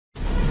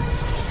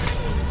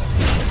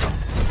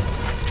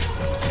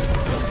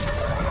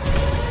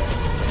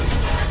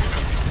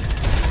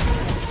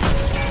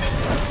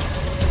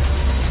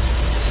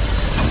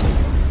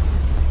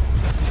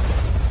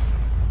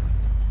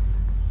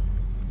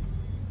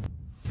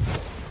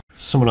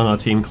someone on our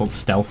team called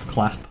Stealth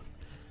Clap.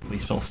 We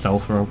spell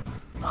stealth wrong.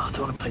 Oh, I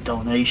don't want to play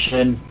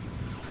Domination.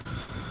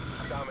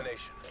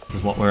 This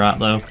is what we're at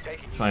though.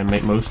 Try and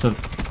make most of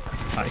the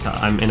fact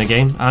that I'm in a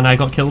game. And I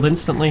got killed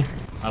instantly.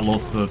 I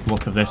love the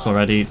look of this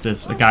already.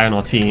 There's a guy on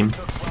our team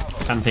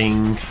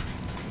camping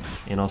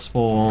in our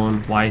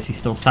spawn. Why is he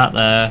still sat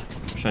there?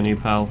 Push our new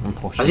pal and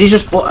push. Has he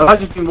just have I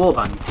just been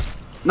warbanged?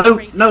 No,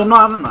 no, I'm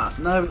not having that.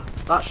 No,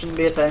 that shouldn't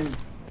be a thing.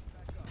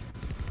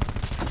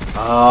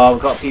 Oh,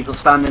 we've got people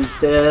standing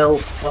still.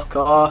 Fuck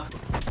off.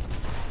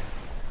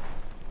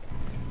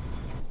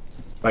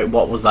 Wait,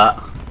 what was that?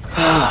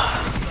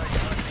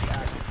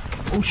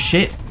 Oh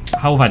shit!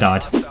 How have I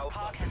died? I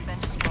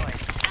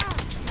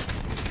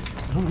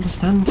don't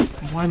understand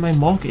why my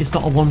Mog has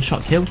got a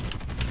one-shot kill.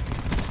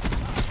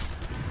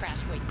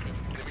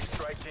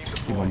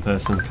 See one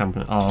person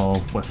camping.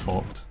 Oh, we're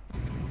fucked.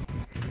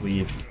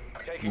 We've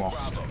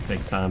lost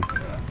big time.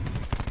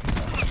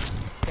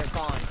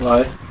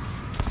 Right.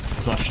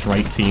 We've got a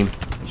strike team.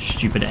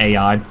 Stupid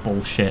AI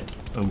bullshit.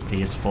 OP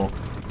as fuck.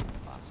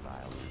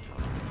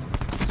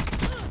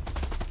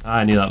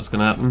 I knew that was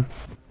gonna happen.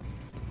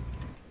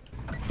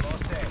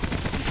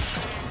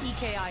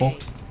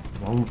 Fuck. What's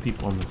wrong with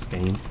people on this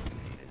game?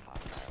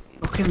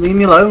 Fucking leave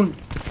me alone.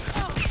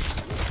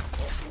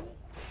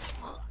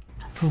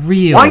 For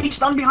real? Why are you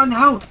standing behind the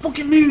house?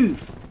 Fucking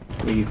move!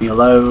 Leave me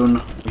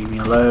alone. Leave me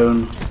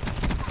alone.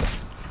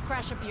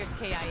 Crash appears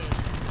KIA.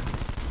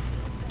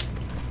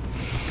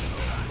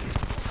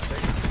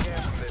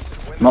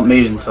 I'm not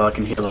moving so I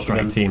can heal up Strike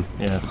again. team,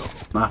 yeah.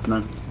 Not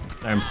happening.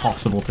 They're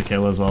impossible to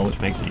kill as well, which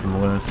makes it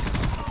even worse.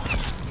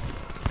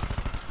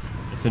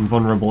 It's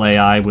invulnerable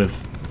AI with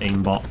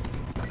aimbot.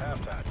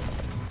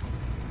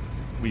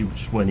 We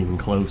just weren't even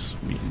close.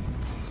 We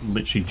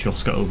literally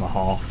just got over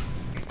half.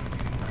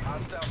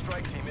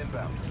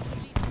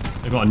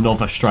 They've got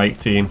another strike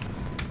team.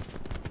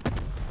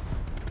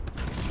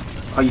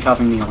 Are you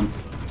having me on?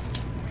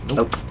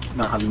 Nope.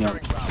 Not having me on.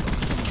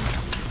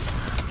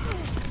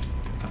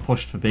 I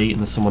pushed for B and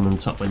there's someone in the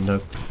top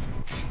window.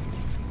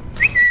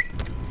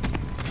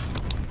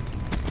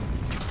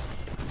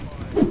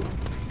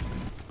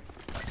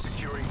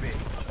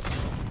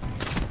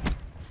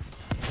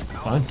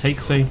 Fine, take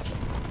C.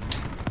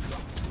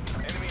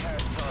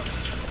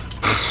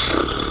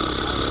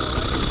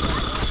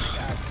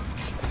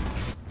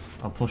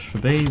 I'll push for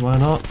B, why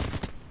not?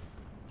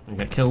 And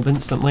get killed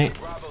instantly.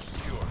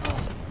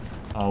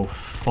 Oh,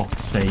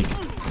 fuck's sake.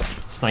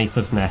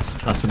 Sniper's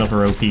Nest, that's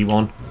another OP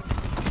one.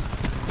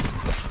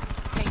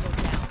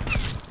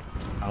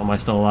 How am I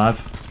still alive?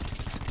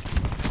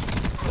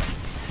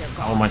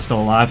 How am I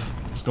still alive?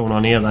 What's going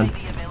on here then?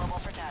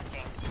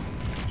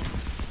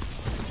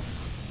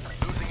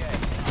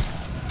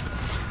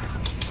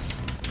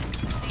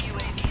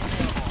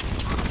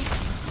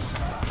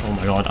 Oh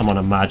my god, I'm on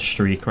a mad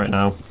streak right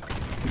now.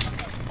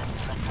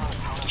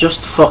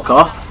 Just fuck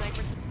off.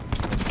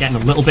 Getting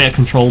a little bit of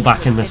control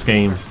back in this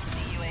game.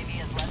 Oh,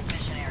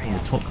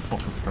 it took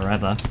fucking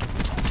forever.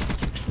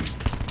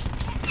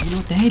 You're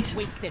not dead.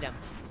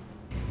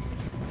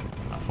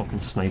 That fucking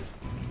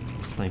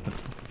sniper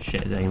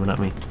shit is aiming at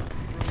me.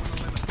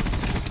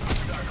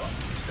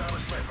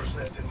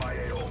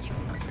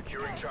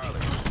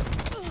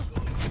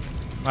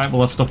 Right,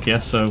 well, we're stuck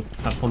here, so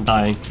have fun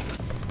dying.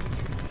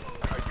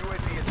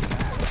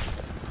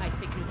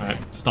 Right,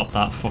 stop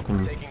that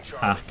fucking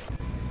hack.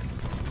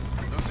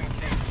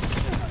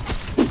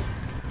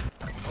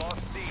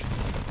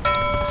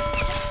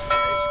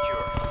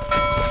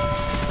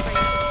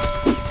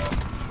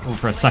 Going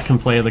for a second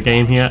play of the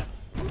game here.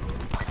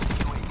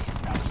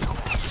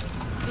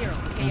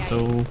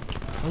 So,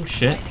 oh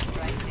shit!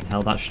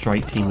 Hell, that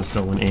strike team was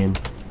going in.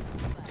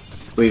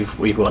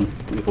 We've won.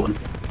 We've won.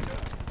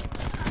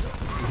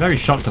 I'm very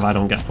shocked if I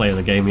don't get play of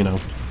the game, you know.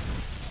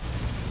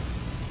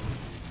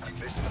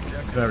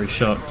 Very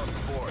shocked.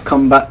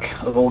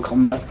 Comeback of all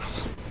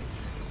comebacks.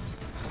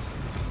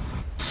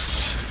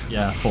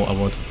 Yeah, I thought I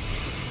would.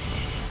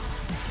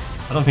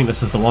 I don't think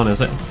this is the one, is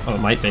it? Oh,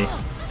 it might be.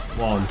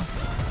 1,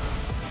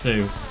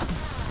 2,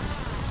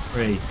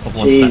 3. Of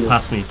one step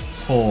past me.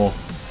 4.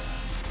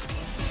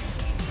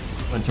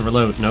 Went to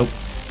reload. Nope.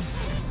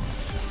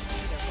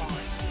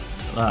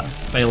 That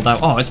bailed out.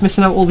 Oh, it's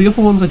missing out all the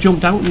other ones. I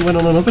jumped out and went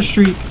on another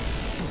streak.